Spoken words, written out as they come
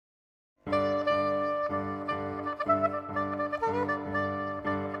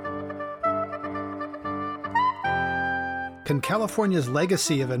Can California's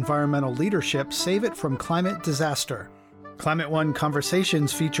legacy of environmental leadership save it from climate disaster? Climate One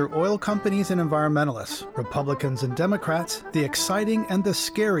conversations feature oil companies and environmentalists, Republicans and Democrats, the exciting and the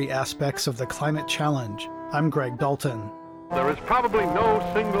scary aspects of the climate challenge. I'm Greg Dalton. There is probably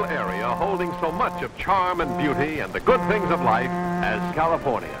no single area holding so much of charm and beauty and the good things of life as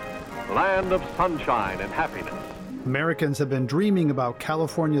California, land of sunshine and happiness. Americans have been dreaming about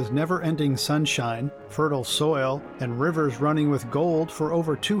California's never-ending sunshine, fertile soil, and rivers running with gold for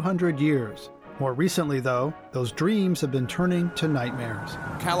over 200 years. More recently, though, those dreams have been turning to nightmares.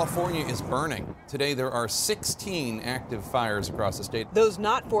 California is burning. Today, there are 16 active fires across the state. Those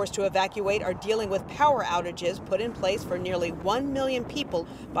not forced to evacuate are dealing with power outages put in place for nearly 1 million people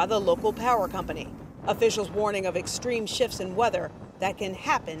by the local power company. Officials warning of extreme shifts in weather that can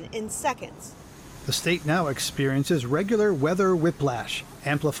happen in seconds. The state now experiences regular weather whiplash,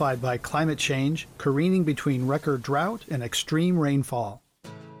 amplified by climate change, careening between record drought and extreme rainfall.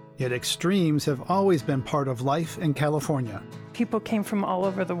 Yet extremes have always been part of life in California. People came from all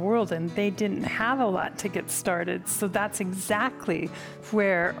over the world and they didn't have a lot to get started. So that's exactly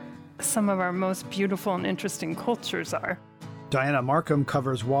where some of our most beautiful and interesting cultures are. Diana Markham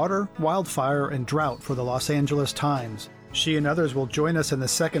covers water, wildfire, and drought for the Los Angeles Times. She and others will join us in the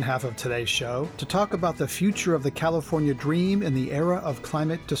second half of today's show to talk about the future of the California dream in the era of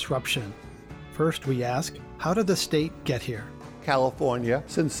climate disruption. First, we ask, how did the state get here? California,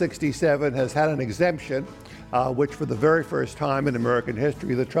 since '67, has had an exemption, which for the very first time in American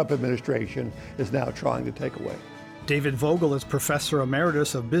history, the Trump administration is now trying to take away. David Vogel is Professor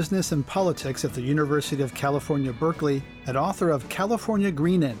Emeritus of Business and Politics at the University of California, Berkeley, and author of California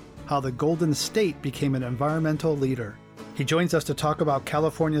Greenin', How the Golden State Became an Environmental Leader. He joins us to talk about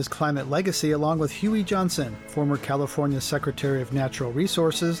California's climate legacy along with Huey Johnson, former California Secretary of Natural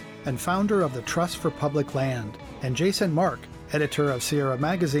Resources and founder of the Trust for Public Land, and Jason Mark, editor of Sierra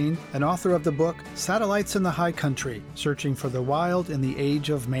Magazine and author of the book Satellites in the High Country, Searching for the Wild in the Age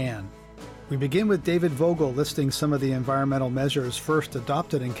of Man. We begin with David Vogel listing some of the environmental measures first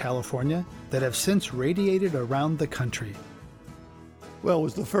adopted in California that have since radiated around the country. Well, it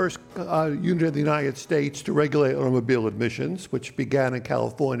was the first unit in the United States to regulate automobile emissions, which began in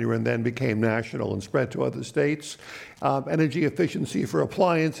California and then became national and spread to other states. Energy efficiency for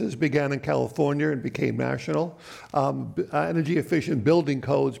appliances began in California and became national. Energy efficient building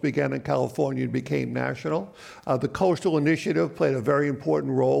codes began in California and became national. The Coastal Initiative played a very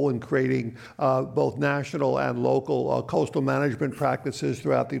important role in creating both national and local coastal management practices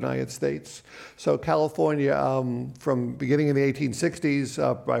throughout the United States. So California, from beginning in the 1860s,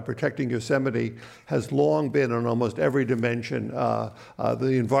 by protecting Yosemite, has long been on almost every dimension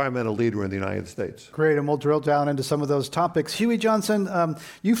the environmental leader in the United States. Great, and we'll drill down into some of those topics. Huey Johnson,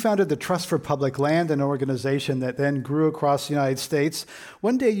 you founded the Trust for Public Land, an organization that then grew across the United States.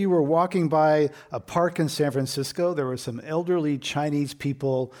 One day you were walking by a park in San Francisco. There were some elderly Chinese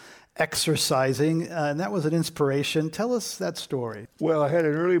people exercising, and that was an inspiration. Tell us that story. Well, I had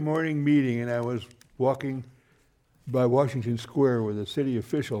an early morning meeting, and I was walking by Washington Square with a city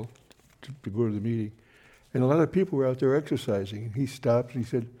official to go to the meeting, and a lot of people were out there exercising. And he stopped and he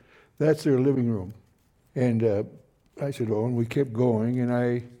said, "That's their living room." And I said, "Oh," and we kept going.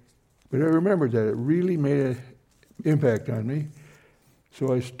 But I remembered that it really made an impact on me.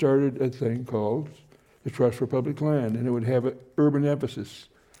 So I started a thing called the Trust for Public Land, and it would have an urban emphasis.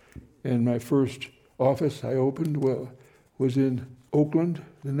 And my first office I opened was in Oakland.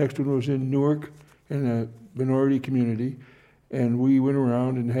 The next one was in Newark, in a minority community. And we went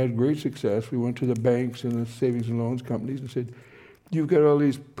around and had great success. We went to the banks and the savings and loans companies and said, "You've got all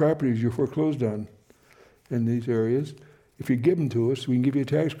these properties you're foreclosed on in these areas. If you give them to us, we can give you a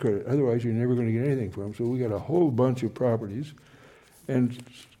tax credit. Otherwise, you're never going to get anything from them." So we got a whole bunch of properties and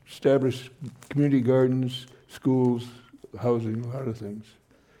established community gardens, schools, housing, a lot of things.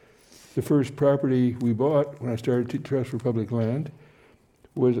 The first property we bought when I started Trust for Public Land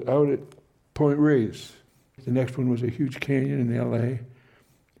was out at Point Reyes. The next one was a huge canyon in LA.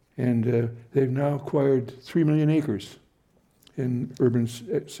 And they've now acquired 3 million acres in urban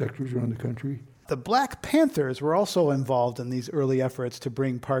sectors around the country. The Black Panthers were also involved in these early efforts to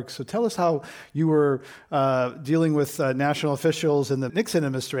bring parks. So tell us how you were dealing with national officials in the Nixon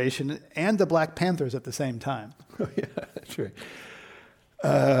administration and the Black Panthers at the same time. Oh, yeah, that's right.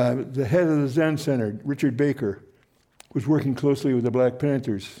 The head of the Zen Center, Richard Baker, was working closely with the Black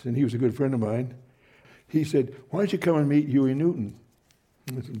Panthers, and he was a good friend of mine. He said, "Why don't you come and meet Huey Newton?"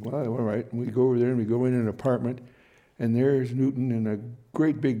 I said, "Well, all right." And we go over there and we go in an apartment, and there's Newton and a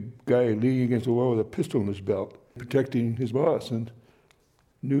great big guy leaning against the wall with a pistol in his belt, protecting his boss. And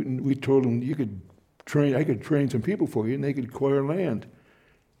Newton, we told him, "You could I could train some people for you and they could acquire land.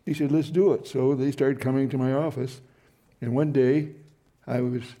 He said, let's do it. So they started coming to my office. And one day,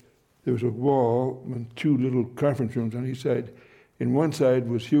 there was a wall with 2 little conference rooms on each side. And one side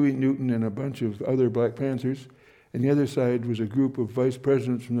was Huey Newton and a bunch of other Black Panthers. And the other side was a group of vice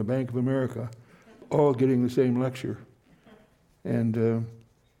presidents from the Bank of America, all getting the same lecture. And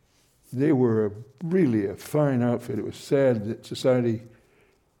they were really a fine outfit. It was sad that society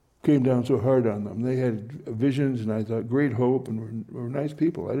came down so hard on them. They had visions, and I thought great hope, and were nice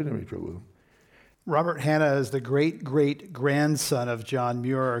people. I didn't have any trouble with them. Robert Hanna is the great-great-grandson of John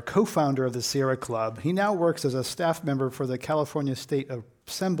Muir, co-founder of the Sierra Club. He now works as a staff member for the California State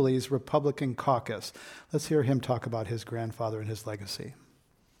Assembly's Republican Caucus. Let's hear him talk about his grandfather and his legacy.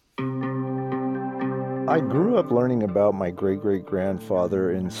 I grew up learning about my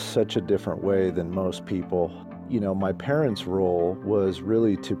great-great-grandfather in such a different way than most people. You know, my parents' role was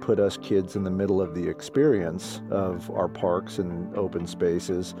really to put us kids in the middle of the experience of our parks and open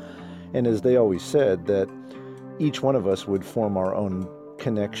spaces. And as they always said, that each one of us would form our own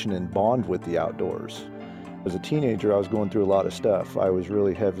connection and bond with the outdoors. As a teenager, I was going through a lot of stuff. I was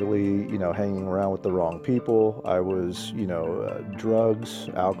really heavily, hanging around with the wrong people. I was, drugs,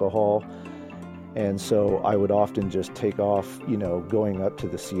 alcohol. And so I would often just take off, going up to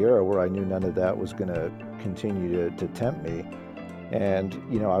the Sierra where I knew none of that was going to continue to tempt me. And,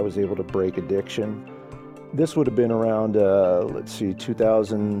 I was able to break addiction. This would have been around,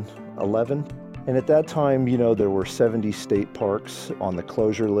 2011. And at that time, there were 70 state parks on the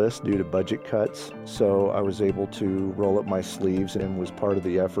closure list due to budget cuts. So I was able to roll up my sleeves and was part of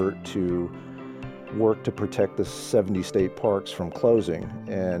the effort to work to protect the 70 state parks from closing.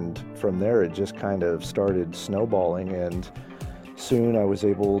 And from there, it just kind of started snowballing. And soon I was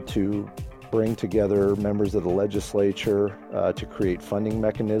able to bring together members of the legislature to create funding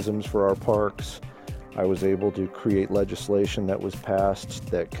mechanisms for our parks. I was able to create legislation that was passed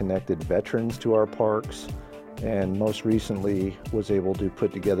that connected veterans to our parks, and most recently was able to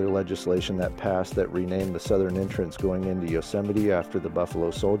put together legislation that passed that renamed the southern entrance going into Yosemite after the Buffalo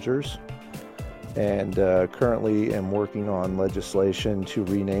Soldiers. And currently am working on legislation to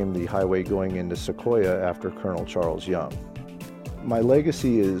rename the highway going into Sequoia after Colonel Charles Young. My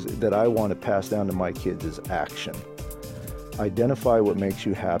legacy is that I want to pass down to my kids is action. Identify what makes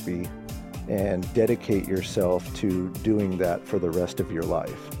you happy and dedicate yourself to doing that for the rest of your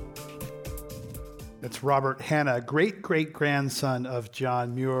life. That's Robert Hanna, great-great-grandson of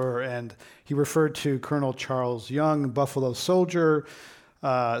John Muir, and he referred to Colonel Charles Young, Buffalo soldier,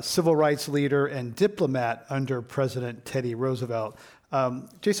 civil rights leader, and diplomat under President Teddy Roosevelt.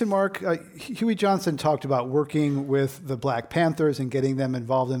 Jason, Mark, Huey Johnson talked about working with the Black Panthers and getting them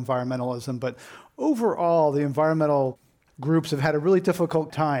involved in environmentalism, but overall, the environmental groups have had a really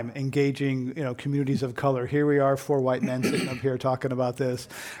difficult time engaging, communities of color. Here we are, 4 white men sitting up here talking about this,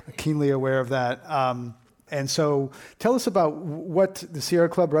 keenly aware of that. And so tell us about what the Sierra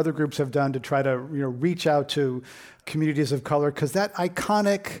Club or other groups have done to try to, reach out to communities of color, because that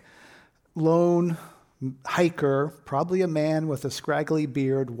iconic lone hiker, probably a man with a scraggly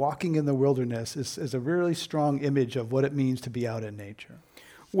beard, walking in the wilderness is a really strong image of what it means to be out in nature.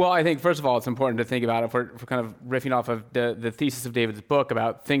 Well, I think, first of all, it's important to think about, if we're kind of riffing off of the thesis of David's book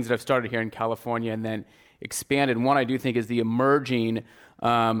about things that have started here in California and then expanded. One I do think is the emerging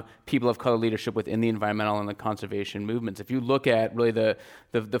people of color leadership within the environmental and the conservation movements. If you look at really the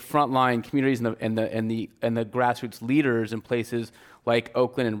frontline communities and the grassroots leaders in places like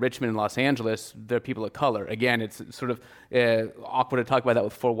Oakland and Richmond and Los Angeles, they're people of color. Again, it's sort of awkward to talk about that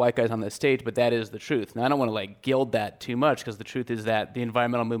with 4 white guys on the stage, but that is the truth. Now, I don't want to gild that too much, because the truth is that the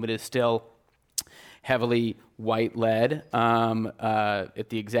environmental movement is still heavily white-led at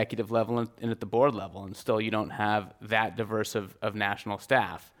the executive level and at the board level, and still you don't have that diverse of national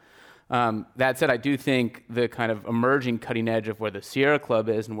staff. That said, I do think the kind of emerging cutting edge of where the Sierra Club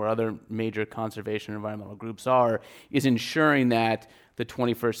is and where other major conservation and environmental groups are is ensuring that the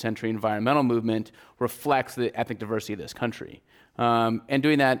 21st century environmental movement reflects the ethnic diversity of this country. And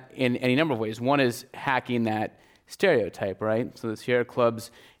doing that in any number of ways. One is hacking that stereotype, right? So the Sierra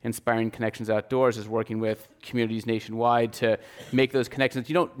Club's Inspiring Connections Outdoors is working with communities nationwide to make those connections.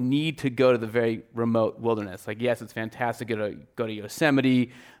 You don't need to go to the very remote wilderness. Yes, it's fantastic to go to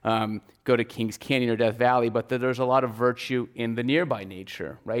Yosemite, go to Kings Canyon or Death Valley, but there's a lot of virtue in the nearby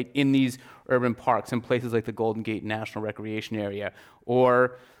nature, right? In these urban parks, in places like the Golden Gate National Recreation Area,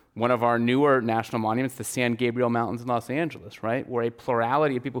 or one of our newer national monuments, the San Gabriel Mountains in Los Angeles, right? Where a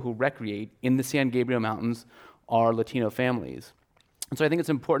plurality of people who recreate in the San Gabriel Mountains are Latino families. And so I think it's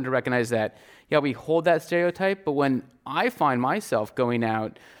important to recognize that, we hold that stereotype, but when I find myself going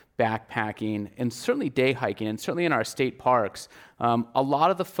out backpacking, and certainly day hiking, and certainly in our state parks, a lot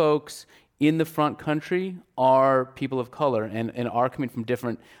of the folks in the front country are people of color and are coming from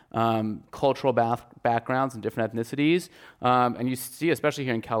different cultural backgrounds and different ethnicities. And you see, especially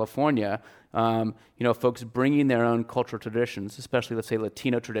here in California, folks bringing their own cultural traditions, especially, let's say,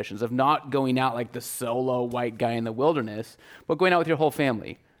 Latino traditions, of not going out like the solo white guy in the wilderness, but going out with your whole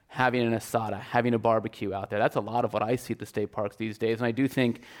family, having an asada, having a barbecue out there. That's a lot of what I see at the state parks these days. And I do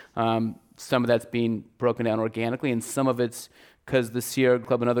think some of that's being broken down organically, and some of it's because the Sierra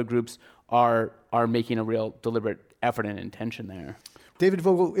Club and other groups are making a real deliberate effort and intention there. David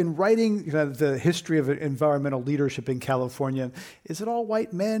Vogel, in writing the history of environmental leadership in California, is it all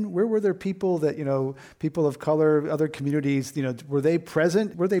white men? Where were there people that, people of color, other communities, were they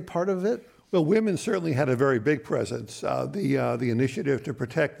present? Were they part of it? Well, women certainly had a very big presence. The initiative to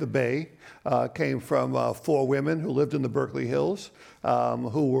protect the Bay came from 4 women who lived in the Berkeley Hills,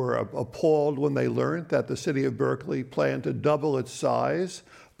 who were appalled when they learned that the city of Berkeley planned to double its size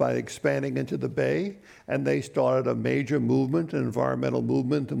by expanding into the Bay, and they started a major movement, an environmental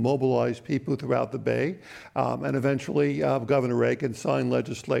movement, to mobilize people throughout the Bay. And eventually, Governor Reagan signed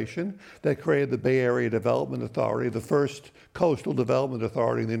legislation that created the Bay Area Development Authority, the first coastal development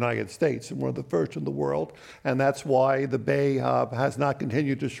authority in the United States, and one of the first in the world. And that's why the Bay has not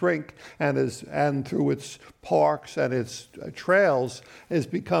continued to shrink, and through its parks and its trails has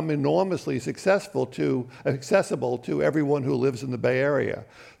become enormously accessible to everyone who lives in the Bay Area.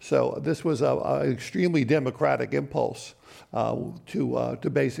 So this was an extremely democratic impulse to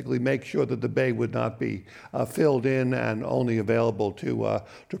basically make sure that the Bay would not be filled in and only available to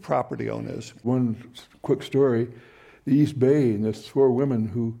property owners. One quick story, the East Bay and the 4 women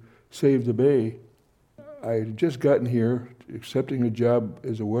who saved the Bay. I had just gotten here, accepting a job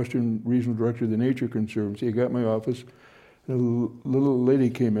as a Western Regional Director of the Nature Conservancy. I got in my office, and a little lady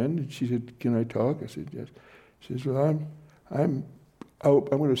came in, and she said, "Can I talk?" I said, "Yes." She says, "Well, I'm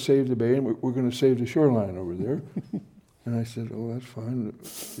going to save the Bay, and we're going to save the shoreline over there." And I said, "Oh, that's fine."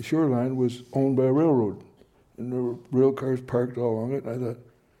 The shoreline was owned by a railroad, and there were rail cars parked all along it. And I thought,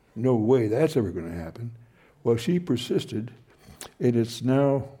 no way that's ever going to happen. Well, she persisted, and it's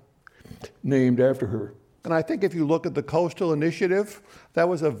now named after her. And I think if you look at the Coastal Initiative, that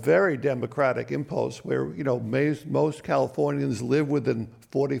was a very democratic impulse where, most Californians live within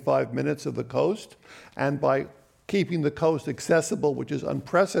 45 minutes of the coast. And by keeping the coast accessible, which is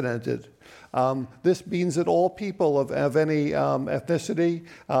unprecedented, this means that all people of any ethnicity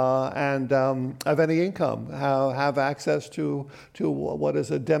and of any income have access to what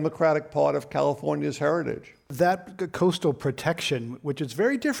is a democratic part of California's heritage. That coastal protection, which is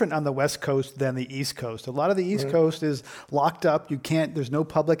very different on the West Coast than the East Coast. A lot of the East Coast is locked up. There's no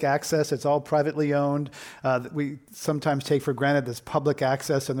public access. It's all privately owned. We sometimes take for granted this public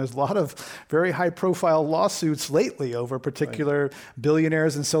access, and there's a lot of very high-profile lawsuits lately over particular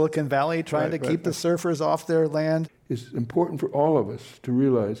billionaires in Silicon Valley trying to keep the surfers off their land. It's important for all of us to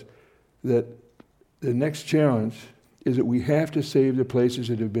realize that the next challenge is that we have to save the places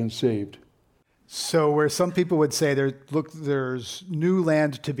that have been saved. So where some people would say, there's new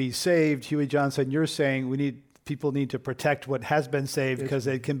land to be saved, Huey Johnson, you're saying people need to protect what has been saved because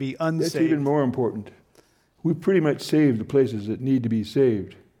it can be unsaved. That's even more important. We pretty much saved the places that need to be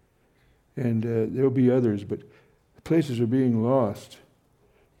saved. And there'll be others, but the places are being lost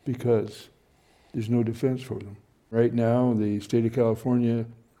because there's no defense for them. Right now, the state of California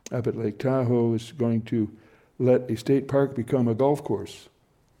up at Lake Tahoe is going to let a state park become a golf course.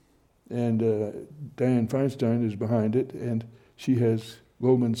 And Dianne Feinstein is behind it, and she has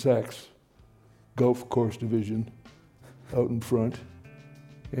Goldman Sachs golf course division out in front.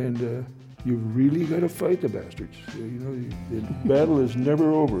 And you've really got to fight the bastards. The battle is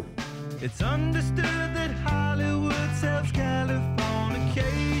never over. It's understood that Hollywood sells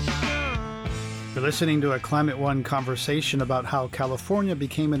Californication. You're listening to a Climate One conversation about how California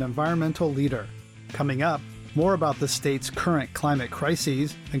became an environmental leader. Coming up, more about the state's current climate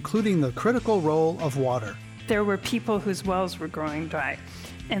crises, including the critical role of water. There were people whose wells were growing dry,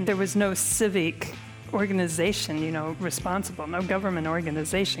 and there was no civic organization, responsible, no government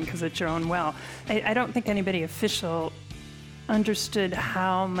organization, because it's your own well. I don't think anybody official understood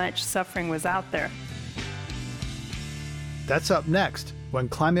how much suffering was out there. That's up next when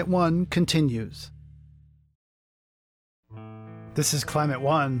Climate One continues. This is Climate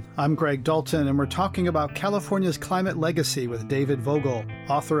One. I'm Greg Dalton, and we're talking about California's climate legacy with David Vogel,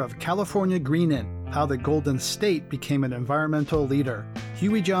 author of California Greenin', How the Golden State Became an Environmental Leader,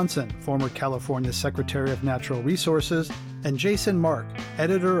 Huey Johnson, former California Secretary of Natural Resources, and Jason Mark,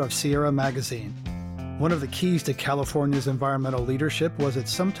 editor of Sierra Magazine. One of the keys to California's environmental leadership was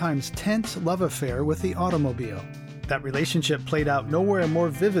its sometimes tense love affair with the automobile. That relationship played out nowhere more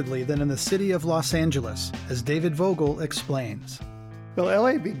vividly than in the city of Los Angeles, as David Vogel explains. Well,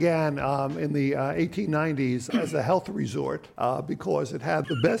 LA began in the 1890s as a health resort because it had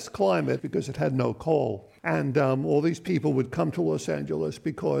the best climate because it had no coal. And all these people would come to Los Angeles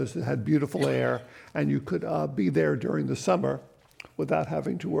because it had beautiful air and you could be there during the summer without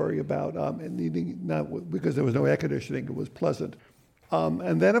having to worry about because there was no air conditioning, it was pleasant.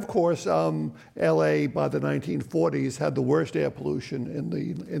 And then, of course, LA by the 1940s had the worst air pollution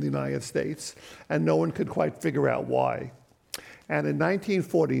in the United States, and no one could quite figure out why. And in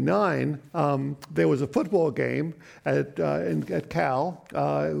 1949, there was a football game at Cal,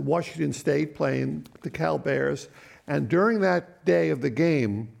 Washington State playing the Cal Bears. And during that day of the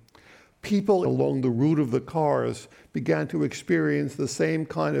game, people along the route of the cars began to experience the same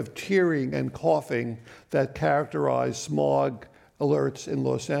kind of tearing and coughing that characterized smog alerts in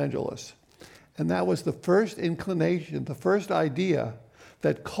Los Angeles. And that was the first inclination, the first idea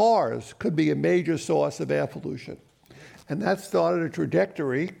that cars could be a major source of air pollution. And that started a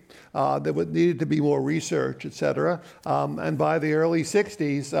trajectory. There needed to be more research, et cetera. And by the early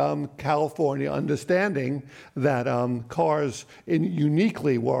 60s, California, understanding that cars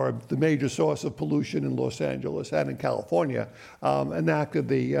uniquely were the major source of pollution in Los Angeles and in California, enacted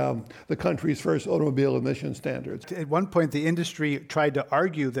the country's first automobile emission standards. At one point, the industry tried to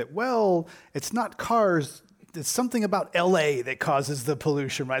argue that, well, it's not cars, it's something about LA that causes the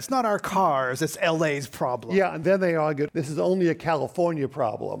pollution, right? It's not our cars, it's LA's problem. Yeah, and then they argued this is only a California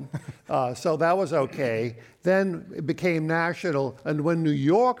problem. So that was okay. Then it became national, and when New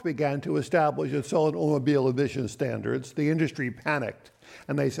York began to establish its own automobile emission standards, the industry panicked.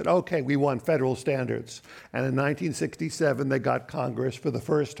 And they said, okay, we want federal standards. And in 1967, they got Congress for the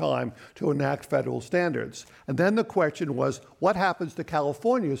first time to enact federal standards. And then the question was, what happens to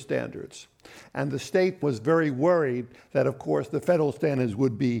California standards? And the state was very worried that, of course, the federal standards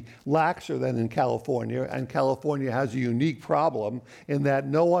would be laxer than in California, and California has a unique problem in that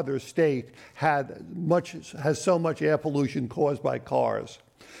no other state has so much air pollution caused by cars.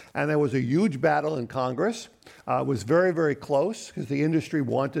 And there was a huge battle in Congress. It was very, very close because the industry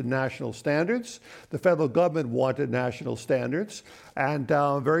wanted national standards. The federal government wanted national standards. And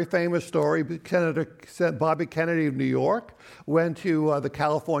a very famous story, Senator Bobby Kennedy of New York went to the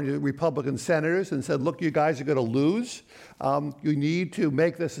California Republican senators and said, look, you guys are going to lose. You need to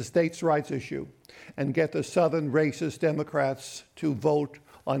make this a states' rights issue and get the Southern racist Democrats to vote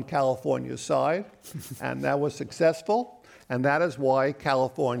on California's side. And that was successful. And that is why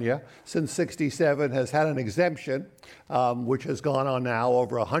California, since '67, has had an exemption, which has gone on now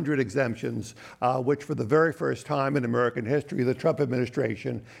over 100 exemptions, which for the very first time in American history, the Trump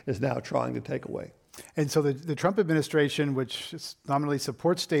administration is now trying to take away. And so the Trump administration, which nominally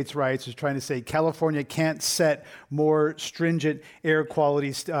supports states' rights, is trying to say California can't set more stringent air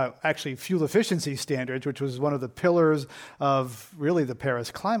quality, actually fuel efficiency standards, which was one of the pillars of really the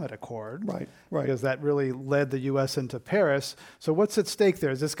Paris Climate Accord. Right. Because that really led the U.S. into Paris. So what's at stake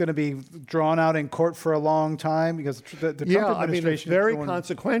there? Is this going to be drawn out in court for a long time? Because the Trump administration it's very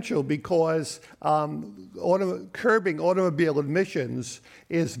consequential because curbing automobile emissions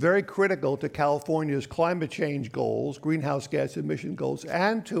is very critical to California's climate change goals, greenhouse gas emission goals,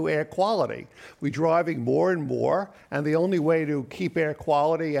 and to air quality. We're driving more and more, and the only way to keep air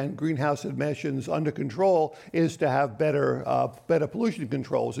quality and greenhouse emissions under control is to have better pollution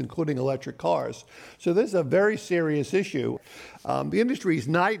controls, including electric cars. So this is a very serious issue. The industry's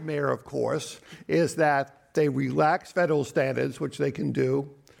nightmare, of course, is that they relax federal standards, which they can do,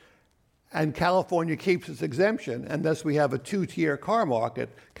 and California keeps its exemption, and thus we have a two-tier car market.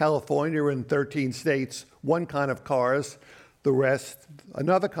 California and 13 states, one kind of cars, the rest,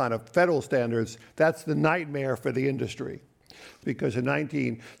 another kind of federal standards. That's the nightmare for the industry. Because in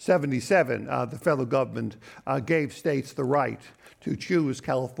 1977, the federal government gave states the right to choose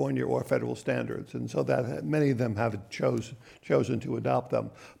California or federal standards, and so that many of them have chosen to adopt them.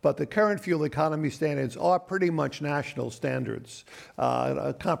 But the current fuel economy standards are pretty much national standards.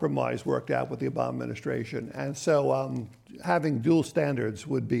 A compromise worked out with the Obama administration, and so having dual standards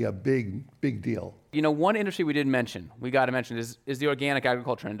would be a big, big deal. You know, one industry we didn't mention, we got to mention, is the organic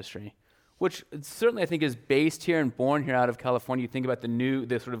agriculture industry, which certainly I think is based here and born here out of California. You think about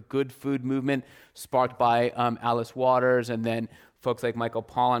the sort of good food movement sparked by Alice Waters and then folks like Michael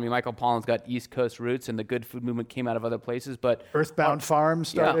Pollan. I mean, Michael Pollan's got East Coast roots, and the good food movement came out of other places. But Earthbound Farms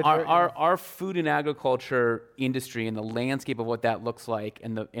started. Yeah, our food and agriculture industry and the landscape of what that looks like,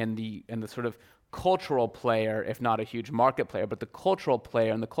 and the sort of cultural player, if not a huge market player, but the cultural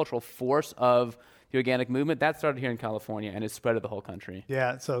player and the cultural force of the organic movement, that started here in California and has spread to the whole country.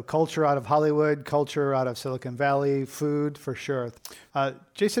 Yeah, so culture out of Hollywood, culture out of Silicon Valley, food for sure.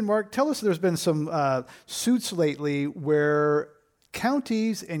 Jason, Mark, tell us, there's been some suits lately where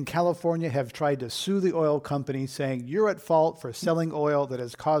counties in California have tried to sue the oil company, saying you're at fault for selling oil that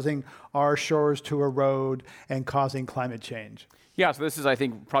is causing our shores to erode and causing climate change. Yeah, so this is, I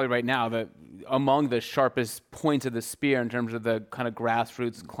think, probably right now among the sharpest points of the spear in terms of the kind of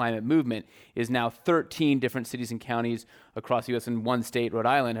grassroots climate movement is now 13 different cities and counties across the U.S. and one state, Rhode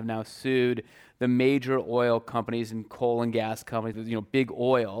Island, have now sued the major oil companies and coal and gas companies, big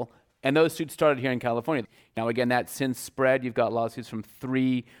oil. And those suits started here in California. Now, again, that's since spread. You've got lawsuits from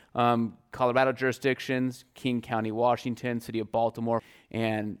 3 Colorado jurisdictions, King County, Washington, City of Baltimore,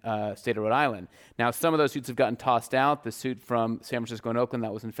 and State of Rhode Island. Now, some of those suits have gotten tossed out. The suit from San Francisco and Oakland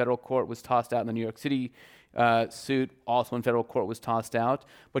that was in federal court was tossed out, and the New York City suit, also in federal court, was tossed out.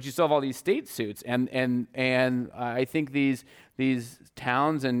 But you still have all these state suits, and I think these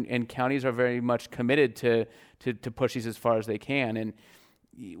towns and counties are very much committed to push these as far as they can. And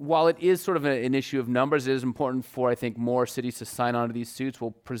while it is sort of an issue of numbers, it is important for, I think, more cities to sign on to these suits.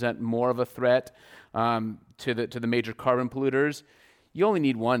 Will present more of a threat to the major carbon polluters. You only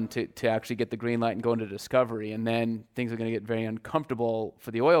need one to actually get the green light and go into discovery, and then things are going to get very uncomfortable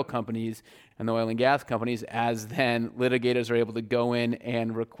for the oil companies and the oil and gas companies, as then litigators are able to go in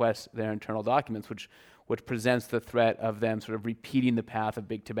and request their internal documents, which presents the threat of them sort of repeating the path of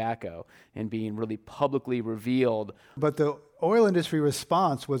big tobacco and being really publicly revealed. But the oil industry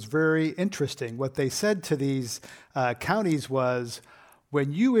response was very interesting. What they said to these counties was,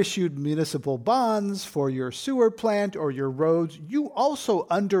 when you issued municipal bonds for your sewer plant or your roads, you also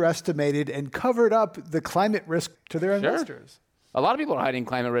underestimated and covered up the climate risk to their investors. A lot of people are hiding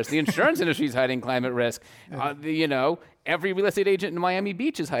climate risk. The insurance industry is hiding climate risk. Every real estate agent in Miami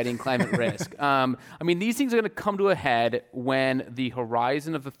Beach is hiding climate risk. These things are going to come to a head when the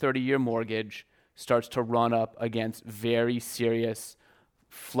horizon of the 30-year mortgage starts to run up against very serious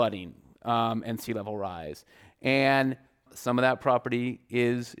flooding and sea level rise. And some of that property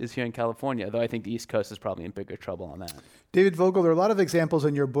is here in California, though I think the East Coast is probably in bigger trouble on that. David Vogel, there are a lot of examples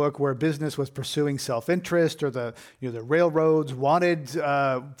in your book where business was pursuing self-interest, or the railroads wanted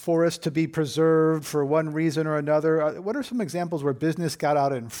forests to be preserved for one reason or another. What are some examples where business got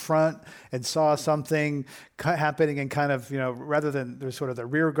out in front and saw something happening and kind of, rather than there's sort of the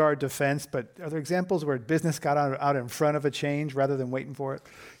rear guard defense, but are there examples where business got out in front of a change rather than waiting for it?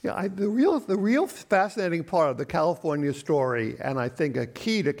 Yeah, the real fascinating part of the California story, and I think a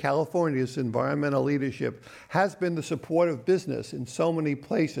key to California's environmental leadership, has been the support of business in so many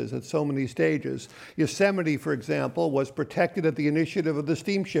places at so many stages. Yosemite, for example, was protected at the initiative of the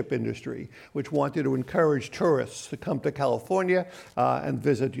steamship industry, which wanted to encourage tourists to come to California and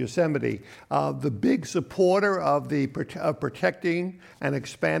visit Yosemite. The big supporter of protecting and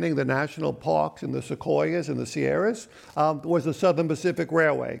expanding the national parks and the sequoias and the Sierras was the Southern Pacific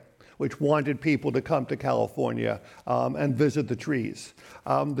Railway, which wanted people to come to California and visit the trees.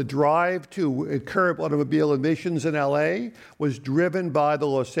 The drive to curb automobile emissions in LA was driven by the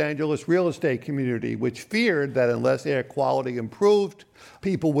Los Angeles real estate community, which feared that unless air quality improved,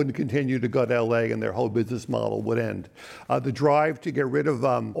 people wouldn't continue to go to LA and their whole business model would end. The drive to get rid of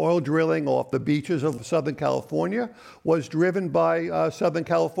oil drilling off the beaches of Southern California was driven by Southern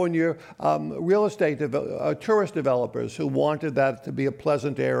California real estate tourist developers who wanted that to be a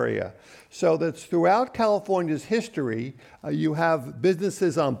pleasant area. So that throughout California's history, you have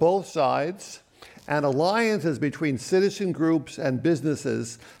businesses on both sides, and alliances between citizen groups and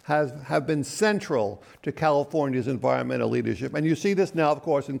businesses have been central to California's environmental leadership. And you see this now, of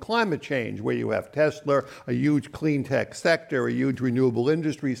course, in climate change, where you have Tesla, a huge clean tech sector, a huge renewable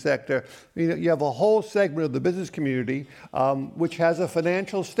industry sector. You have a whole segment of the business community which has a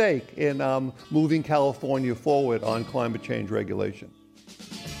financial stake in moving California forward on climate change regulation.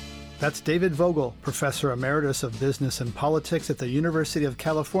 That's David Vogel, Professor Emeritus of Business and Politics at the University of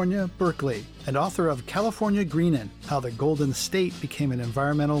California, Berkeley, and author of California Greenin', How the Golden State Became an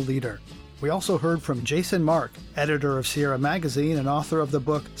Environmental Leader. We also heard from Jason Mark, editor of Sierra Magazine and author of the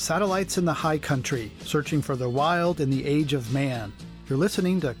book Satellites in the High Country, Searching for the Wild in the Age of Man. You're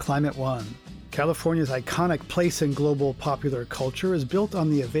listening to Climate One. California's iconic place in global popular culture is built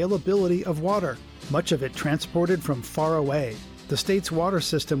on the availability of water, much of it transported from far away. The state's water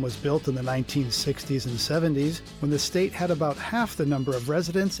system was built in the 1960s and 70s, when the state had about half the number of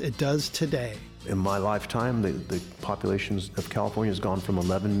residents it does today. In my lifetime, the population of California has gone from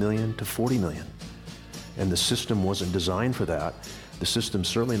 11 million to 40 million. And the system wasn't designed for that. The system's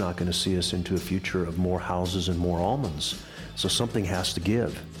certainly not going to see us into a future of more houses and more almonds. So something has to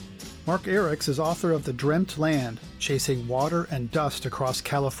give. Mark Eriks is author of The Dreamt Land, Chasing Water and Dust Across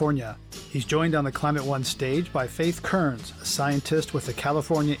California. He's joined on the Climate One stage by Faith Kearns, a scientist with the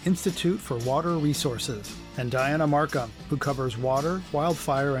California Institute for Water Resources, and Diana Markham, who covers water,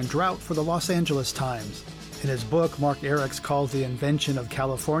 wildfire, and drought for the Los Angeles Times. In his book, Mark Eriks calls the invention of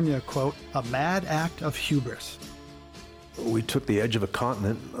California, quote, a mad act of hubris. We took the edge of a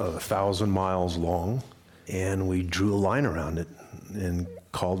continent 1,000 miles long, and we drew a line around it and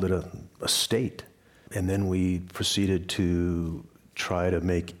called it a state. And then we proceeded to try to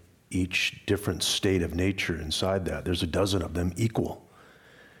make each different state of nature inside that, there's a dozen of them, equal.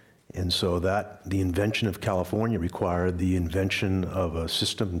 And so that the invention of California required the invention of a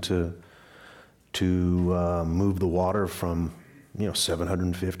system to move the water from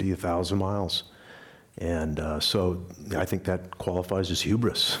 750, 1,000 miles. And so I think that qualifies as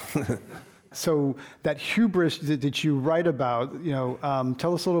hubris. So that hubris that you write about,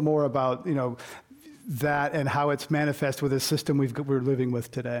 tell us a little more about, that and how it's manifest with the system we're living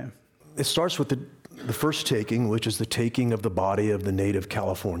with today. It starts with the first taking, which is the taking of the body of the native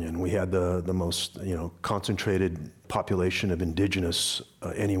Californian. We had the most, concentrated population of indigenous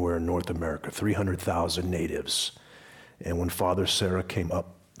anywhere in North America, 300,000 natives. And when Father Serra came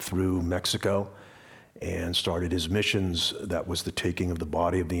up through Mexico and started his missions, that was the taking of the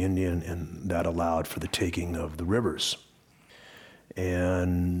body of the Indian, and that allowed for the taking of the rivers.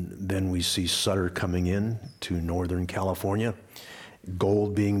 And then we see Sutter coming in to Northern California,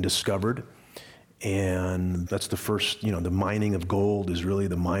 gold being discovered, and that's the first, the mining of gold is really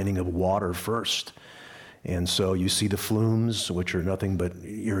the mining of water first. And so you see the flumes, which are nothing but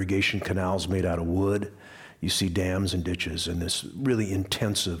irrigation canals made out of wood. You see dams and ditches, and this really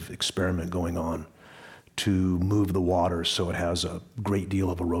intensive experiment going on to move the water so it has a great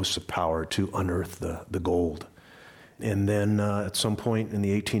deal of erosive power to unearth the gold. And then at some point in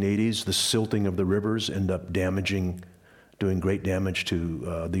the 1880s, the silting of the rivers end up doing great damage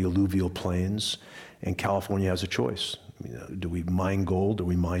to the alluvial plains, and California has a choice. Do we mine gold or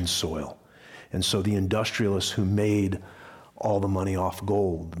we mine soil? And so the industrialists who made all the money off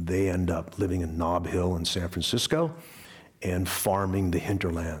gold, they end up living in Nob Hill in San Francisco and farming the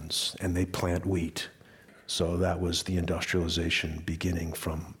hinterlands, and they plant wheat. So that was the industrialization beginning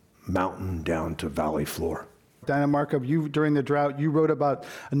from mountain down to valley floor. Diana Markham, during the drought, you wrote about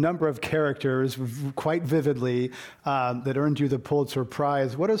a number of characters quite vividly that earned you the Pulitzer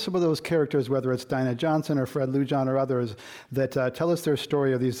Prize. What are some of those characters, whether it's Dinah Johnson or Fred Lujan or others, that tell us their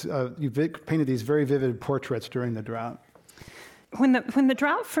story of these, you painted these very vivid portraits during the drought? When the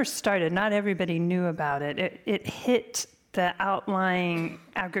drought first started, not everybody knew about it. It hit the outlying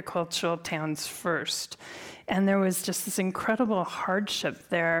agricultural towns first. And there was just this incredible hardship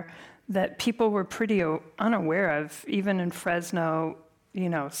there that people were pretty unaware of, even in Fresno,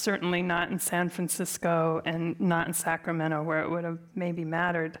 certainly not in San Francisco and not in Sacramento, where it would have maybe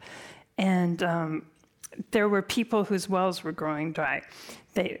mattered. And there were people whose wells were growing dry.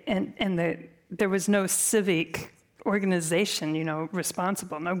 There was no civic organization,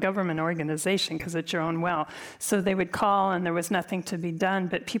 responsible, no government organization, because it's your own well. So they would call and there was nothing to be done,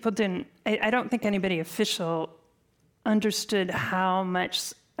 but people didn't, I don't think anybody official understood how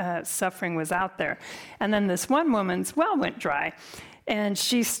much suffering was out there. And then this one woman's well went dry. And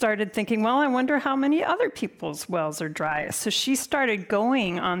she started thinking, well, I wonder how many other people's wells are dry. So she started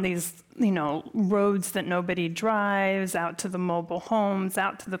going on these, roads that nobody drives, out to the mobile homes,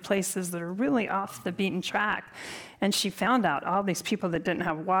 out to the places that are really off the beaten track. And she found out all these people that didn't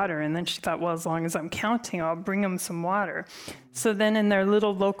have water. And then she thought, well, as long as I'm counting, I'll bring them some water. So then in their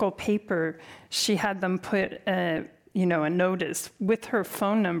little local paper, she had them put a notice with her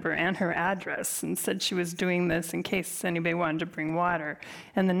phone number and her address, and said she was doing this in case anybody wanted to bring water.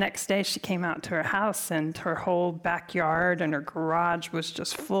 And the next day she came out to her house, and her whole backyard and her garage was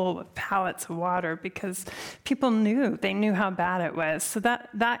just full of pallets of water, because people knew how bad it was. So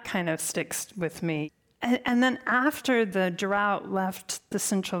that kind of sticks with me. And then after the drought left the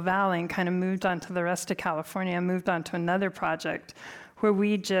Central Valley and kind of moved on to the rest of California, I moved on to another project where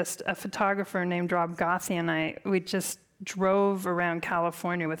a photographer named Rob Gothi and we just drove around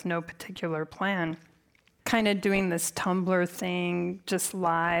California with no particular plan, kind of doing this Tumblr thing, just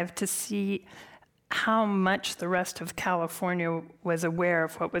live, to see how much the rest of California was aware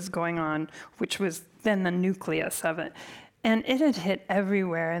of what was going on, which was then the nucleus of it. And it had hit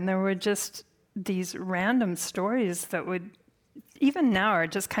everywhere, and there were just these random stories that even now are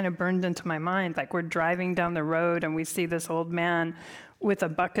just kind of burned into my mind. Like, we're driving down the road and we see this old man with a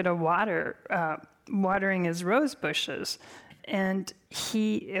bucket of water watering his rose bushes. And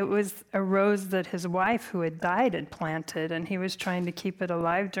it was a rose that his wife, who had died, had planted, and he was trying to keep it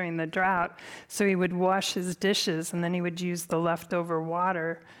alive during the drought. So he would wash his dishes, and then he would use the leftover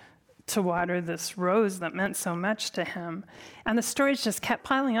water to water this rose that meant so much to him. And the stories just kept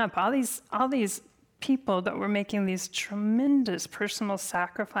piling up. All these people that were making these tremendous personal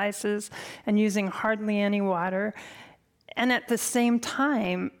sacrifices and using hardly any water. And at the same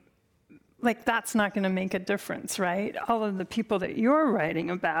time, like, that's not going to make a difference, right? All of the people that you're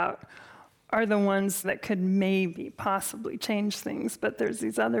writing about are the ones that could maybe possibly change things, but there's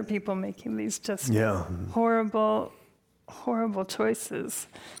these other people making these just horrible choices.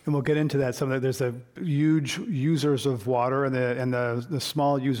 And we'll get into that. There's a huge users of water and the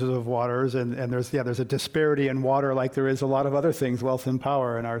small users of waters, and there's a disparity in water, like there is a lot of other things, wealth and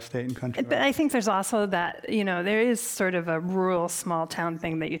power in our state and country. But I think there's also that, there is sort of a rural small town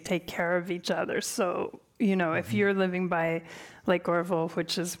thing that you take care of each other. So, if you're living by Lake Orville,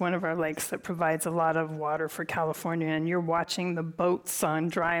 which is one of our lakes that provides a lot of water for California, and you're watching the boats on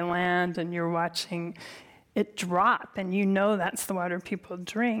dry land, and you're watching it drop, and that's the water people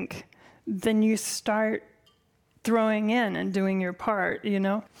drink, then you start throwing in and doing your part,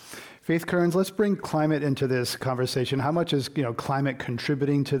 Faith Kearns, let's bring climate into this conversation. How much is climate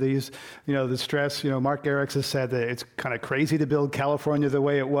contributing to these, the stress? Mark Erics has said that it's kind of crazy to build California the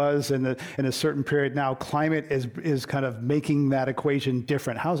way it was in a certain period. Now climate is kind of making that equation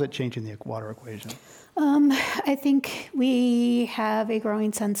different. How's it changing the water equation? I think we have a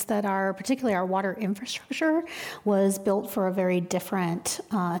growing sense that particularly our water infrastructure was built for a very different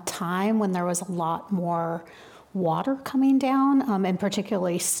time when there was a lot more water coming down, and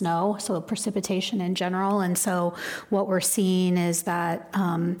particularly snow, so precipitation in general. And so what we're seeing is that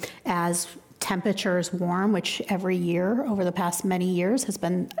as temperatures warm, which every year over the past many years has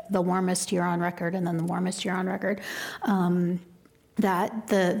been the warmest year on record and then the warmest year on record, that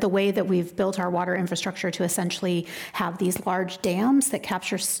the way that we've built our water infrastructure to essentially have these large dams that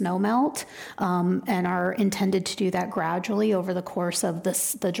capture snow melt and are intended to do that gradually over the course of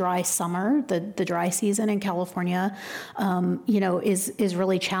the dry summer, the dry season in California, is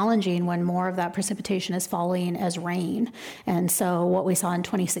really challenging when more of that precipitation is falling as rain. And so what we saw in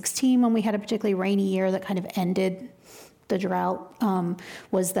 2016 when we had a particularly rainy year that kind of ended the drought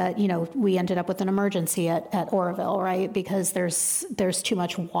was that, we ended up with an emergency at Oroville, right? Because there's too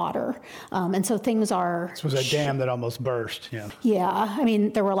much water. And so things are... This was a dam that almost burst, yeah. Yeah, I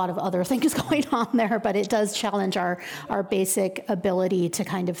mean, there were a lot of other things going on there, but it does challenge our basic ability to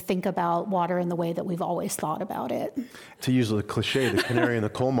kind of think about water in the way that we've always thought about it. To use the cliche, the canary in the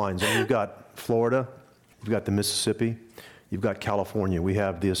coal mines, and you've got Florida, you've got the Mississippi, you've got California. We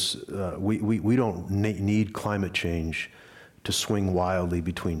have this, we don't need climate change to swing wildly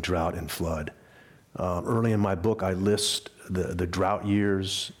between drought and flood. Early in my book, I list the drought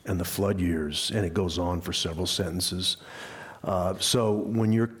years and the flood years, and it goes on for several sentences. So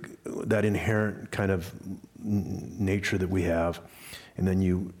when you're that inherent kind of nature that we have, and then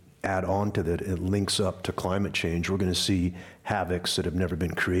you add on to that, it links up to climate change, we're going to see havocs that have never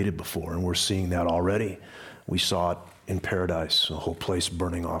been created before, and we're seeing that already. We saw it in Paradise, a whole place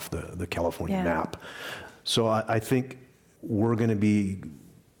burning off the California map. So I think we're going to be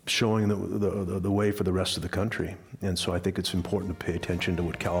showing the way for the rest of the country. And so I think it's important to pay attention to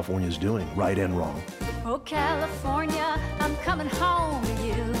what California is doing, right and wrong. Oh, California, I'm coming home to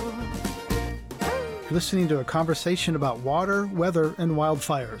you. Listening to a conversation about water, weather, and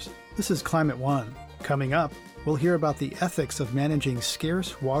wildfires. This is Climate One. Coming up, we'll hear about the ethics of managing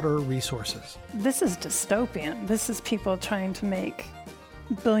scarce water resources. This is dystopian. This is people trying to make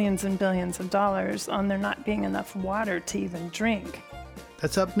billions and billions of dollars on there not being enough water to even drink.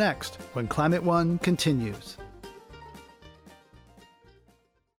 That's up next when Climate One continues.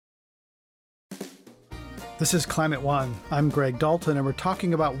 This is Climate One. I'm Greg Dalton, and we're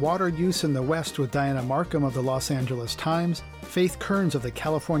talking about water use in the West with Diana Markham of the Los Angeles Times, Faith Kearns of the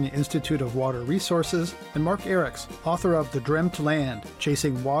California Institute of Water Resources, and Mark Erics, author of The Dreamt Land,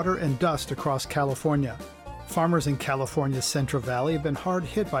 Chasing Water and Dust Across California. Farmers in California's Central Valley have been hard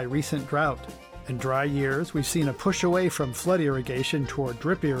hit by recent drought. In dry years, we've seen a push away from flood irrigation toward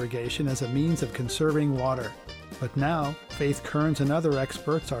drip irrigation as a means of conserving water. But now, Faith Kearns and other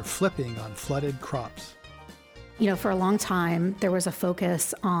experts are flipping on flooded crops. For a long time, there was a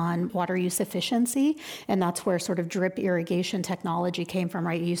focus on water use efficiency, and that's where sort of drip irrigation technology came from,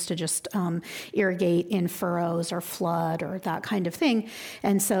 right? You used to just irrigate in furrows or flood or that kind of thing.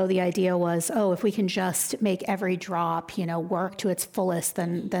 And so the idea was, if we can just make every drop, work to its fullest,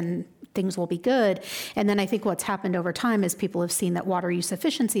 then things will be good. And then I think what's happened over time is people have seen that water use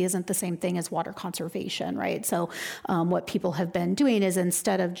efficiency isn't the same thing as water conservation, right? So what people have been doing is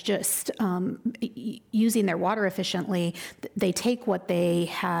instead of just using their water efficiently, they take what they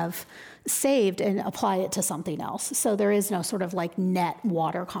have saved and apply it to something else. So there is no sort of like net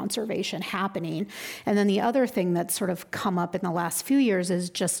water conservation happening. And then the other thing that's sort of come up in the last few years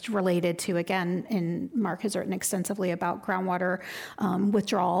is just related to, again, and Mark has written extensively about groundwater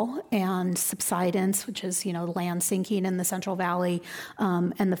withdrawal and subsidence, which is, land sinking in the Central Valley,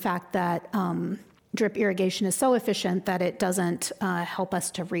 and the fact that drip irrigation is so efficient that it doesn't help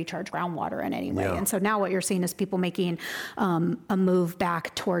us to recharge groundwater in any way. Yeah. And so now what you're seeing is people making a move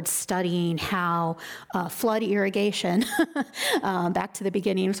back towards studying how flood irrigation, back to the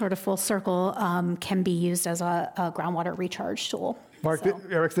beginning, sort of full circle, can be used as a groundwater recharge tool. Mark,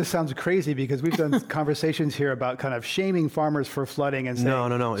 Eric, this sounds crazy because we've done conversations here about kind of shaming farmers for flooding and saying,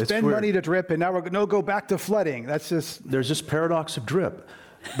 no, spend money to drip and now we're going to go back to flooding. That's just... There's this paradox of drip.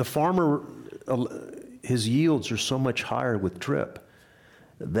 The farmer, his yields are so much higher with drip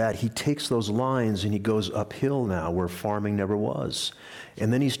that he takes those lines and he goes uphill now where farming never was.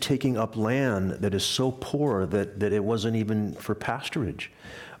 And then he's taking up land that is so poor that it wasn't even for pasturage.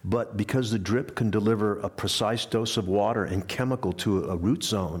 But because the drip can deliver a precise dose of water and chemical to a root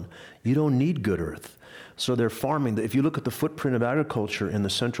zone, you don't need good earth. So they're farming. If you look at the footprint of agriculture in the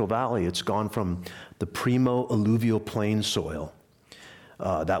Central Valley, it's gone from the primo alluvial plain soil.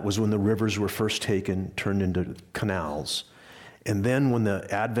 That was when the rivers were first taken, turned into canals. And then when the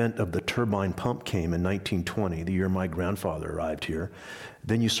advent of the turbine pump came in 1920, the year my grandfather arrived here,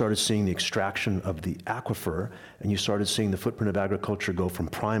 then you started seeing the extraction of the aquifer, and you started seeing the footprint of agriculture go from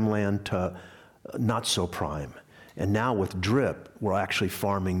prime land to not so prime. And now with drip, we're actually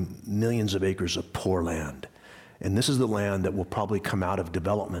farming millions of acres of poor land. And this is the land that will probably come out of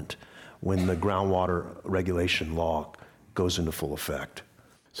development when the groundwater regulation law goes into full effect.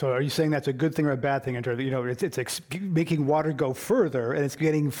 So are you saying that's a good thing or a bad thing in terms of, it's making water go further and it's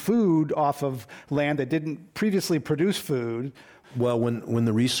getting food off of land that didn't previously produce food? Well, when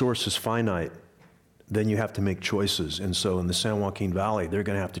the resource is finite, then you have to make choices. And so in the San Joaquin Valley, they're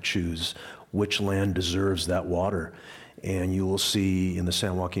going to have to choose which land deserves that water. And you will see in the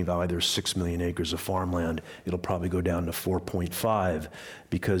San Joaquin Valley, there's 6 million acres of farmland. It'll probably go down to 4.5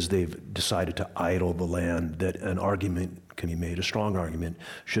 because they've decided to idle the land that an argument can be made, a strong argument,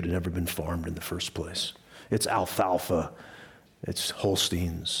 should have never been farmed in the first place. It's alfalfa, it's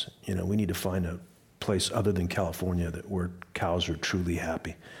Holsteins. We need to find a place other than California where cows are truly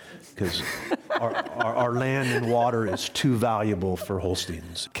happy, because our land and water is too valuable for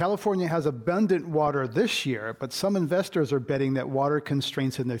Holsteins. California has abundant water this year, but some investors are betting that water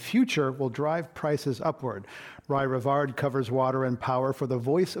constraints in the future will drive prices upward. Ry Rivard covers water and power for The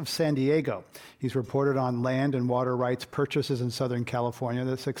Voice of San Diego. He's reported on land and water rights purchases in Southern California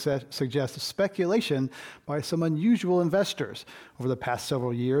that suggest speculation by some unusual investors. Over the past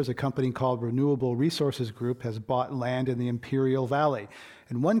several years, a company called Renewable Resources Group has bought land in the Imperial Valley.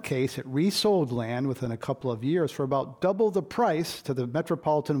 In one case, it resold land within a couple of years for about double the price to the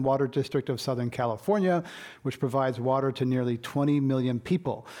Metropolitan Water District of Southern California, which provides water to nearly 20 million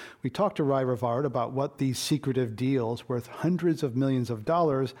people. We talked to Ry Rivard about what these secretive deals worth hundreds of millions of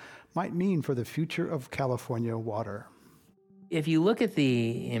dollars might mean for the future of California water. If you look at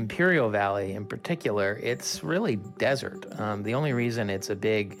the Imperial Valley in particular, it's really desert. The only reason it's a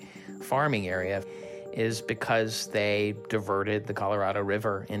big farming area is because they diverted the Colorado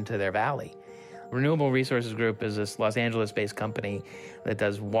River into their valley. Renewable Resources Group is this Los Angeles-based company that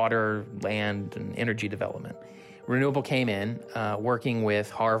does water, land, and energy development. Renewable came in working with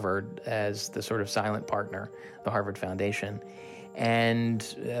Harvard as the sort of silent partner, the Harvard Foundation,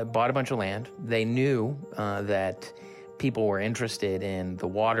 and bought a bunch of land. They knew that people were interested in the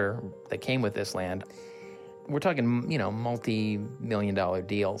water that came with this land. We're talking, multi-million-dollar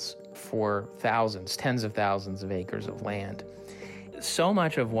deals for thousands, tens of thousands of acres of land. So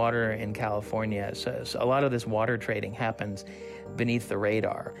much of water in California, so a lot of this water trading happens beneath the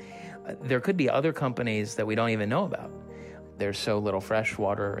radar. There could be other companies that we don't even know about. There's so little fresh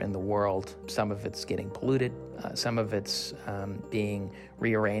water in the world. Some of it's getting polluted. Some of it's being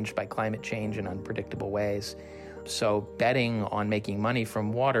rearranged by climate change in unpredictable ways. So betting on making money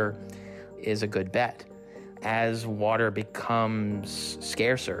from water is a good bet. As water becomes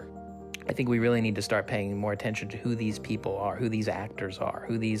scarcer, I think we really need to start paying more attention to who these people are, who these actors are,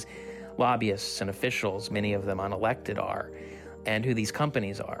 who these lobbyists and officials, many of them unelected, are, and who these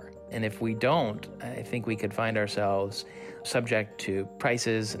companies are. And if we don't, I think we could find ourselves subject to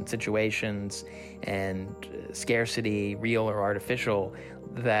prices and situations and scarcity, real or artificial,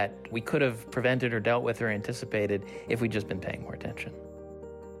 that we could have prevented or dealt with or anticipated if we'd just been paying more attention.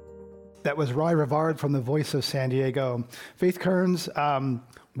 That was Roy Rivard from the Voice of San Diego. Faith Kearns,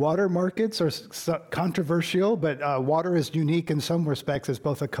 water markets are controversial, but water is unique in some respects as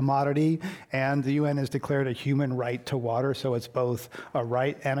both a commodity, and the UN has declared a human right to water, so it's both a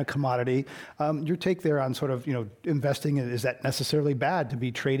right and a commodity. Your take there on sort of, investing, is that necessarily bad to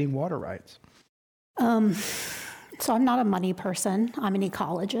be trading water rights? So I'm not a money person. I'm an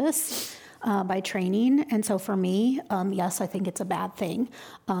ecologist by training. And so for me, yes, I think it's a bad thing.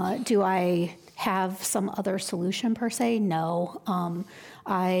 Do I have some other solution per se? No.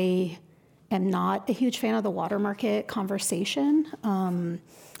 I am not a huge fan of the water market conversation.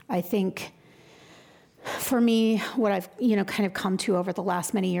 I think for me, what I've kind of come to over the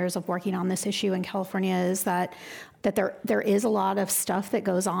last many years of working on this issue in California is that there is a lot of stuff that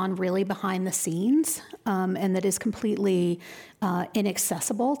goes on really behind the scenes, and that is completely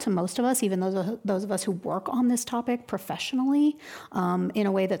inaccessible to most of us, even those of us who work on this topic professionally, in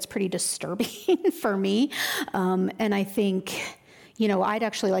a way that's pretty disturbing for me. And I think, I'd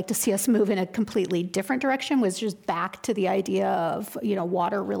actually like to see us move in a completely different direction, was just back to the idea of,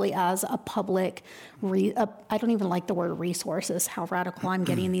 water really as a public, I don't even like the word resources, how radical I'm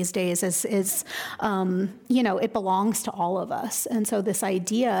getting these days, is it belongs to all of us. And so this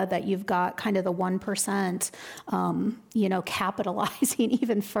idea that you've got kind of the 1%, capitalizing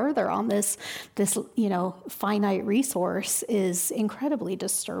even further on this finite resource is incredibly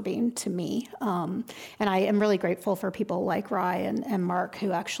disturbing to me. And I am really grateful for people like Rye and Mark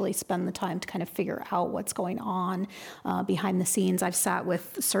who actually spend the time to kind of figure out what's going on behind the scenes. I've sat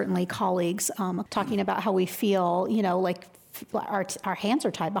with certainly colleagues talking about how we feel, like our hands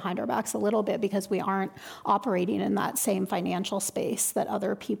are tied behind our backs a little bit because we aren't operating in that same financial space that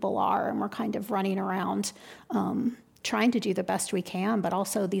other people are, and we're kind of running around trying to do the best we can, but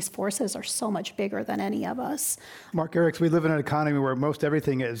also these forces are so much bigger than any of us. Mark Eriks, we live in an economy where most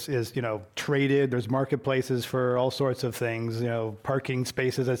everything is traded. There's marketplaces for all sorts of things, parking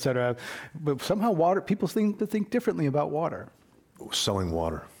spaces, et cetera. But somehow people seem to think differently about water. Selling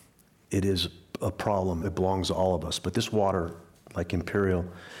water. It is a problem. It belongs to all of us. But this water, like Imperial,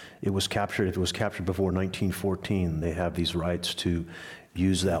 if it was captured before 1914, they have these rights to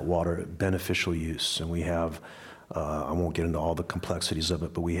use that water, beneficial use. And we have, I won't get into all the complexities of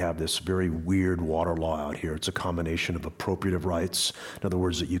it, but we have this very weird water law out here. It's a combination of appropriative rights. In other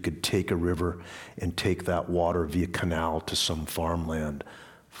words, that you could take a river and take that water via canal to some farmland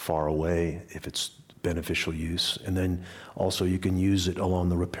far away if it's beneficial use. And then also you can use it along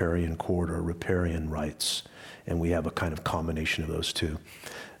the riparian corridor, riparian rights. And we have a kind of combination of those two.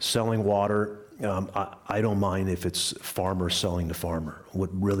 Selling water, I don't mind if it's farmer selling to farmer. What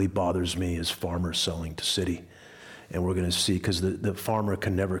really bothers me is farmers selling to city. And we're going to see, because the farmer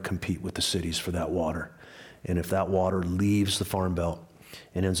can never compete with the cities for that water. And if that water leaves the farm belt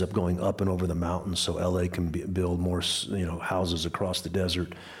and ends up going up and over the mountains so LA can build more houses across the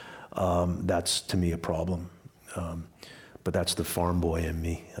desert, that's to me a problem. But that's the farm boy in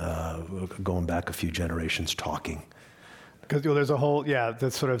me, going back a few generations talking. Because there's a whole,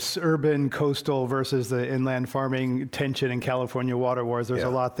 the sort of urban coastal versus the inland farming tension in California water wars. There's a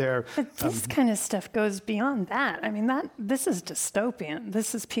lot there. But this kind of stuff goes beyond that. I mean, this is dystopian.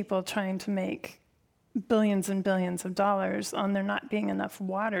 This is people trying to make billions and billions of dollars on there not being enough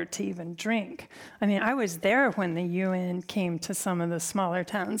water to even drink. I mean, I was there when the UN came to some of the smaller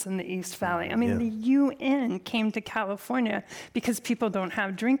towns in the East Valley. I mean, the UN came to California because people don't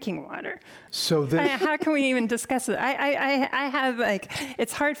have drinking water. So how can we even discuss it? I have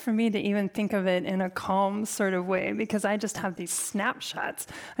it's hard for me to even think of it in a calm sort of way because I just have these snapshots.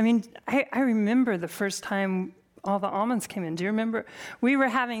 I mean, I remember the first time all the almonds came in. Do you remember? We were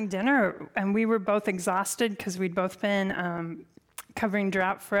having dinner and we were both exhausted because we'd both been covering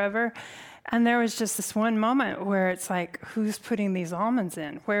drought forever. And there was just this one moment where it's like, who's putting these almonds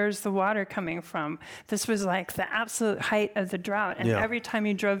in? Where's the water coming from? This was like the absolute height of the drought. And every time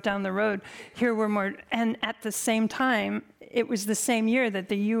you drove down the road, here were more. And at the same time, it was the same year that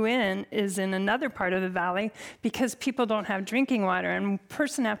the UN is in another part of the valley because people don't have drinking water. And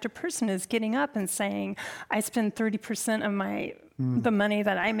person after person is getting up and saying, I spend 30% of the money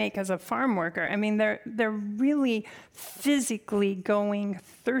that I make as a farm worker. I mean, they're really physically going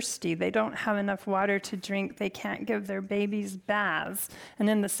thirsty. They don't have enough water to drink. They can't give their babies baths. And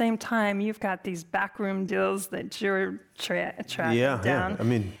in the same time, you've got these backroom deals that you're tracking down. Yeah. I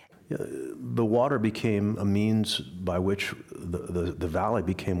mean, the water became a means by which the valley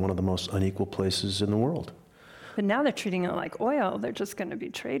became one of the most unequal places in the world. But now they're treating it like oil. They're just going to be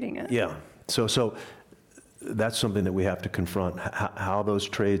trading it. Yeah. So that's something that we have to confront. How those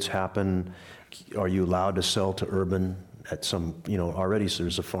trades happen. Are you allowed to sell to urban at some, already so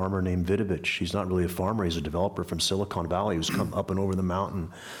there's a farmer named Vidovich. He's not really a farmer, he's a developer from Silicon Valley who's come up and over the mountain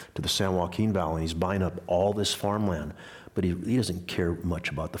to the San Joaquin Valley, and he's buying up all this farmland. But he doesn't care much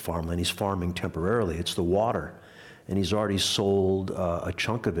about the farmland. He's farming temporarily. It's the water. And he's already sold a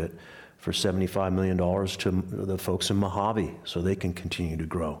chunk of it for $75 million to the folks in Mojave so they can continue to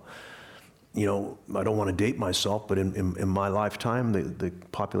grow. I don't want to date myself, but in my lifetime, the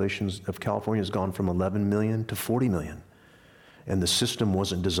population of California has gone from 11 million to 40 million. And the system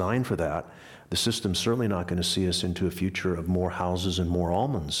wasn't designed for that. The system's certainly not going to see us into a future of more houses and more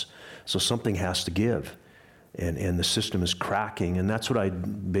almonds. So something has to give. And the system is cracking, and that's what I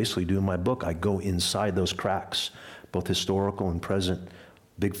basically do in my book. I go inside those cracks, both historical and present,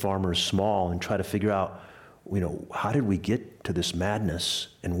 big farmers, small, and try to figure out, how did we get to this madness,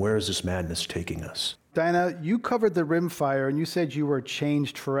 and where is this madness taking us? Diana, you covered the Rim Fire, and you said you were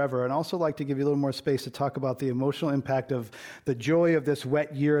changed forever. And also like to give you a little more space to talk about the emotional impact of the joy of this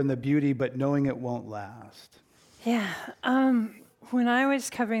wet year and the beauty, but knowing it won't last. Yeah. When I was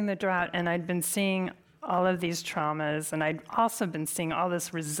covering the drought, and I'd been seeing all of these traumas, and I'd also been seeing all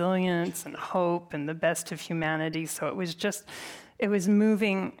this resilience and hope and the best of humanity. So it was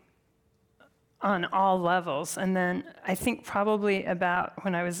moving on all levels. And then I think probably about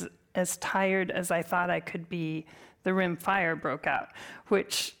when I was as tired as I thought I could be, the Rim Fire broke out,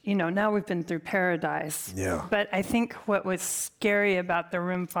 which, now we've been through Paradise. Yeah. But I think what was scary about the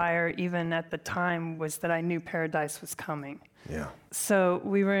Rim Fire, even at the time, was that I knew Paradise was coming. Yeah. So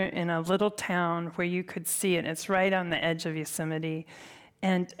we were in a little town where you could see it. It's right on the edge of Yosemite.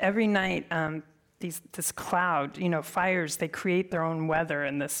 And every night, this cloud, fires, they create their own weather,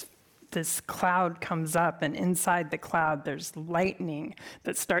 and this cloud comes up, and inside the cloud, there's lightning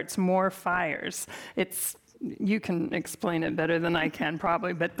that starts more fires. You can explain it better than I can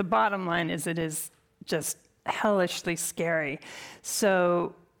probably, but the bottom line is it is just hellishly scary.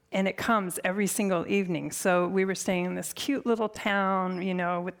 And it comes every single evening. So we were staying in this cute little town,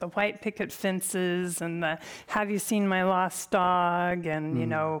 with the white picket fences and the "Have you seen my lost dog?"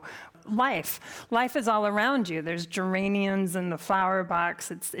 and, life. Life is all around you. There's geraniums in the flower box.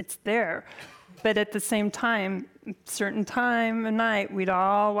 It's there. But at the same time, certain time of night, we'd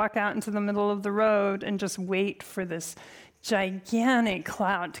all walk out into the middle of the road and just wait for this gigantic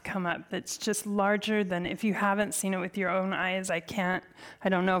cloud to come up that's just larger than, if you haven't seen it with your own eyes, I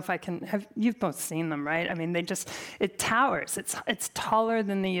don't know if I can have. You've both seen them, right? I mean, it towers. It's taller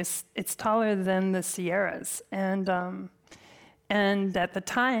than the Sierras. And at the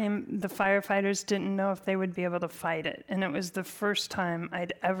time, the firefighters didn't know if they would be able to fight it. And it was the first time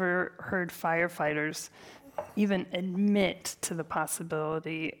I'd ever heard firefighters even admit to the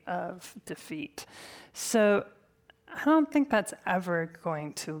possibility of defeat. So I don't think that's ever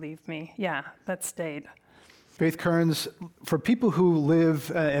going to leave me. Yeah, that stayed. Faith Kearns, for people who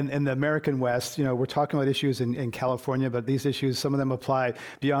live in the American West, we're talking about issues in California, but these issues, some of them apply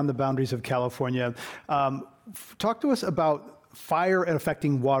beyond the boundaries of California. Talk to us about fire and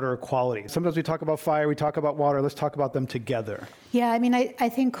affecting water quality. Sometimes we talk about fire, we talk about water. Let's talk about them together. Yeah, I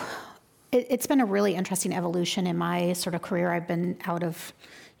think it's been a really interesting evolution in my sort of career. I've been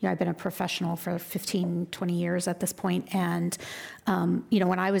I've been a professional for 15, 20 years at this point. And,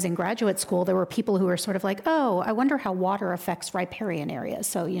 when I was in graduate school, there were people who were sort of like, oh, I wonder how water affects riparian areas.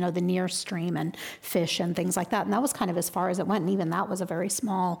 So, the near stream and fish and things like that. And that was kind of as far as it went. And even that was a very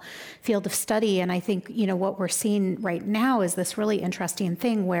small field of study. And I think, what we're seeing right now is this really interesting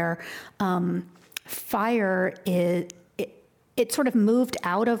thing where fire it sort of moved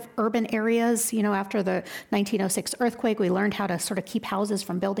out of urban areas. After the 1906 earthquake, we learned how to sort of keep houses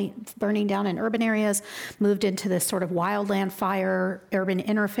from burning down in urban areas, moved into this sort of wildland fire, urban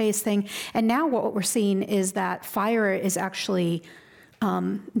interface thing. And now what we're seeing is that fire is actually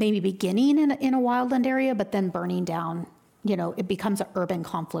maybe beginning in a wildland area, but then burning down. It becomes an urban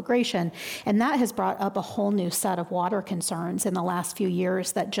conflagration. And that has brought up a whole new set of water concerns in the last few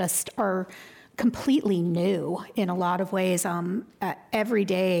years that just are completely new in a lot of ways. Every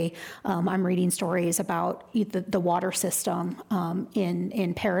day I'm reading stories about the water system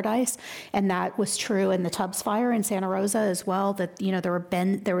in Paradise, and that was true in the Tubbs Fire in Santa Rosa as well, that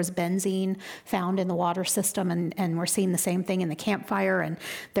there was benzene found in the water system, and we're seeing the same thing in the Camp Fire. And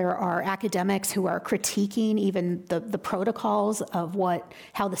there are academics who are critiquing even the protocols of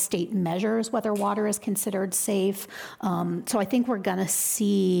how the state measures whether water is considered safe. So I think we're going to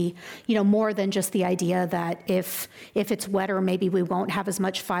see more than than just the idea that if it's wetter, maybe we won't have as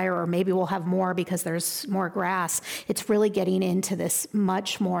much fire, or maybe we'll have more because there's more grass. It's really getting into this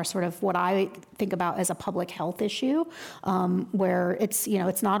much more sort of what I think about as a public health issue, where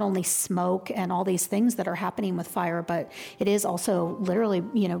it's not only smoke and all these things that are happening with fire, but it is also literally,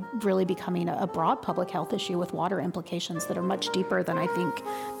 really becoming a broad public health issue with water implications that are much deeper than I think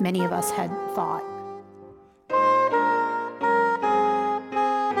many of us had thought.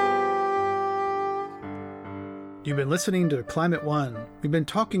 You've been listening to Climate One. We've been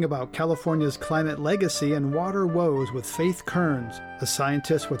talking about California's climate legacy and water woes with Faith Kearns, a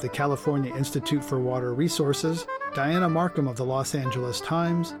scientist with the California Institute for Water Resources, Diana Markham of the Los Angeles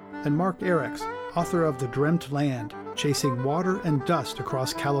Times, and Mark Eriks, author of The Dreamt Land, Chasing Water and Dust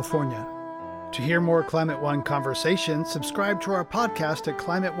Across California. To hear more Climate One conversations, subscribe to our podcast at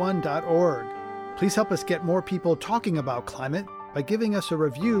climateone.org. Please help us get more people talking about climate by giving us a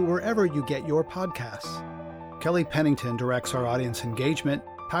review wherever you get your podcasts. Kelly Pennington directs our audience engagement.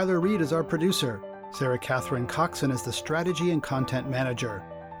 Tyler Reed is our producer. Sarah Catherine Coxon is the strategy and content manager.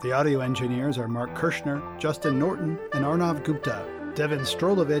 The audio engineers are Mark Kirshner, Justin Norton, and Arnav Gupta. Devin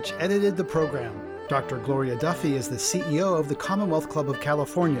Strolovich edited the program. Dr. Gloria Duffy is the CEO of the Commonwealth Club of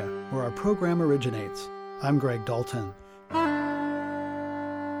California, where our program originates. I'm Greg Dalton.